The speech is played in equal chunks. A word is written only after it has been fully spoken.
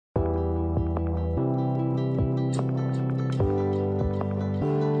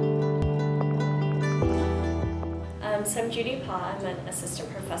So I'm Judy. I'm an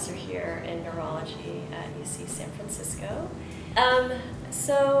assistant professor here in neurology at UC San Francisco.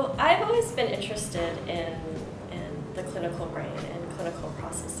 So I've always been interested in the clinical brain and clinical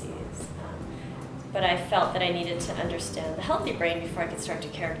processes, but I felt that I needed to understand the healthy brain before I could start to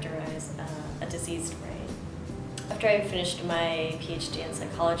characterize a diseased brain. After I finished my PhD in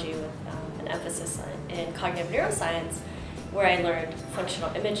psychology with an emphasis in cognitive neuroscience, where I learned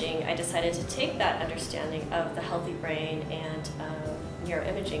functional imaging, I decided to take that understanding of the healthy brain and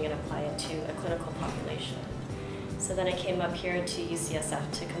neuroimaging and apply it to a clinical population. So then I came up here to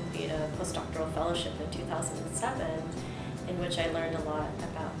UCSF to complete a postdoctoral fellowship in 2007, in which I learned a lot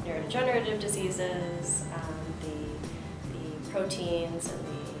about neurodegenerative diseases, the proteins and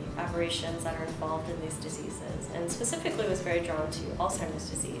the aberrations that are involved in these diseases, and specifically was very drawn to Alzheimer's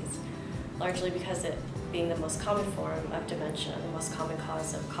disease, largely because it being the most common form of dementia and the most common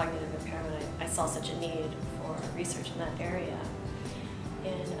cause of cognitive impairment, I saw such a need for research in that area.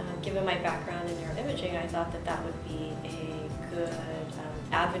 And given my background in neuroimaging, I thought that that would be a good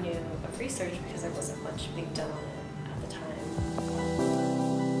avenue of research because there wasn't much being done on it at the time.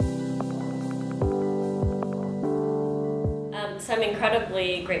 So I'm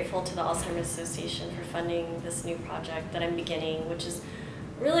incredibly grateful to the Alzheimer's Association for funding this new project that I'm beginning, which is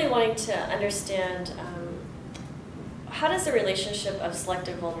really wanting to understand how does the relationship of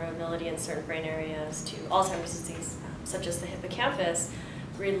selective vulnerability in certain brain areas to Alzheimer's disease, such as the hippocampus,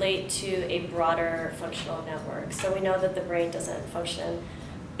 relate to a broader functional network. So we know that the brain doesn't function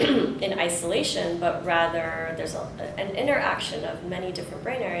in isolation, but rather there's an interaction of many different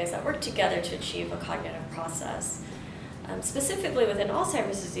brain areas that work together to achieve a cognitive process. Specifically within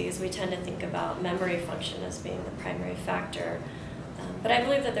Alzheimer's disease, we tend to think about memory function as being the primary factor. But I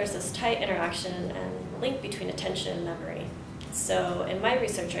believe that there's this tight interaction and link between attention and memory. So in my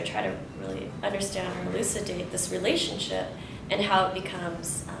research, I try to really understand or elucidate this relationship and how it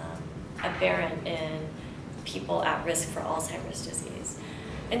becomes aberrant in people at risk for Alzheimer's disease.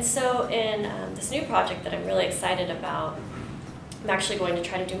 And so in this new project that I'm really excited about, I'm actually going to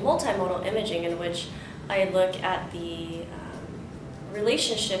try to do multimodal imaging in which I look at the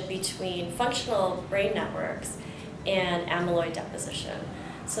relationship between functional brain networks and amyloid deposition.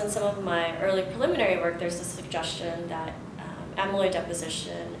 So in some of my early preliminary work, there's a suggestion that amyloid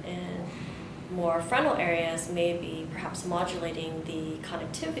deposition in more frontal areas may be perhaps modulating the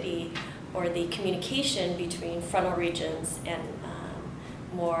connectivity or the communication between frontal regions and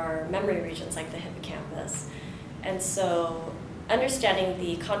more memory regions like the hippocampus. And so understanding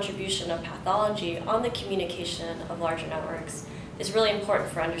the contribution of pathology on the communication of larger networks is really important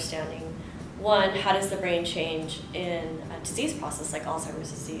for understanding, one, how does the brain change in a disease process like Alzheimer's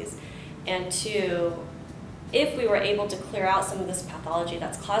disease? And two, if we were able to clear out some of this pathology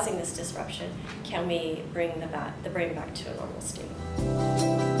that's causing this disruption, can we bring the brain back to a normal state?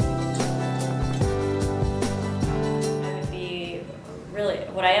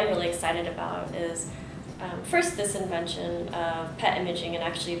 What I am really excited about is first this invention of PET imaging and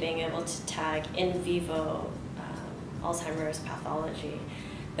actually being able to tag in vivo Alzheimer's pathology.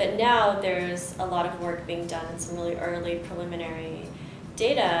 But now there's a lot of work being done and some really early preliminary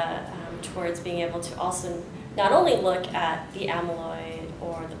data towards being able to also not only look at the amyloid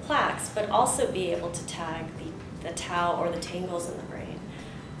or the plaques, but also be able to tag the tau or the tangles in the brain.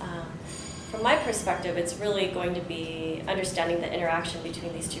 From my perspective, it's really going to be understanding the interaction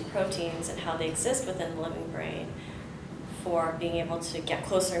between these two proteins and how they exist within the living brain for being able to get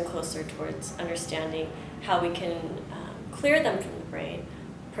closer and closer towards understanding how we can clear them from the brain,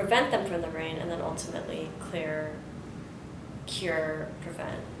 prevent them from the brain, and then ultimately cure or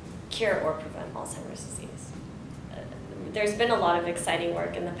prevent Alzheimer's disease. There's been a lot of exciting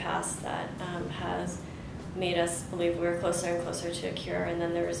work in the past that has made us believe we're closer and closer to a cure, and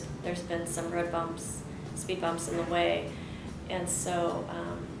then there's been some road bumps, speed bumps in the way. And so,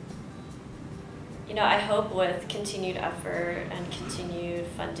 I hope with continued effort and continued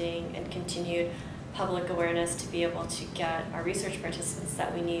funding and continued public awareness to be able to get our research participants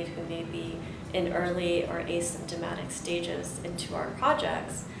that we need who may be in early or asymptomatic stages into our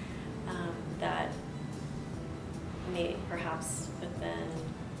projects, that may perhaps within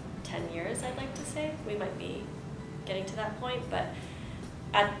 10 years, I'd like to say, we might be getting to that point. But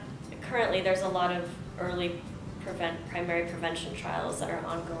currently there's a lot of early primary prevention trials that are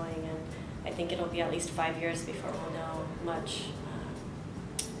ongoing, and I think it'll be at least 5 years before we'll know much,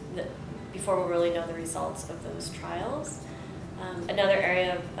 before we'll really know the results of those trials. Another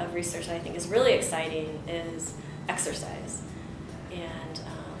area of research that I think is really exciting is exercise. And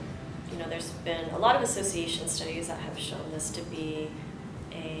there's been a lot of association studies that have shown this to be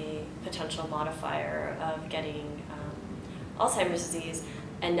a potential modifier of getting Alzheimer's disease,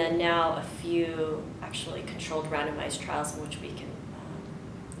 and then now a few actually controlled randomized trials in which we can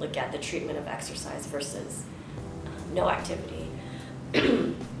look at the treatment of exercise versus no activity.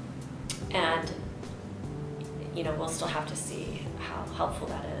 And we'll still have to see how helpful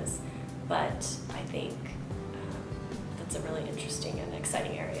that is, but I think that's a really interesting and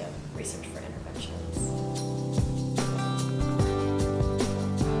exciting area of research for interventions.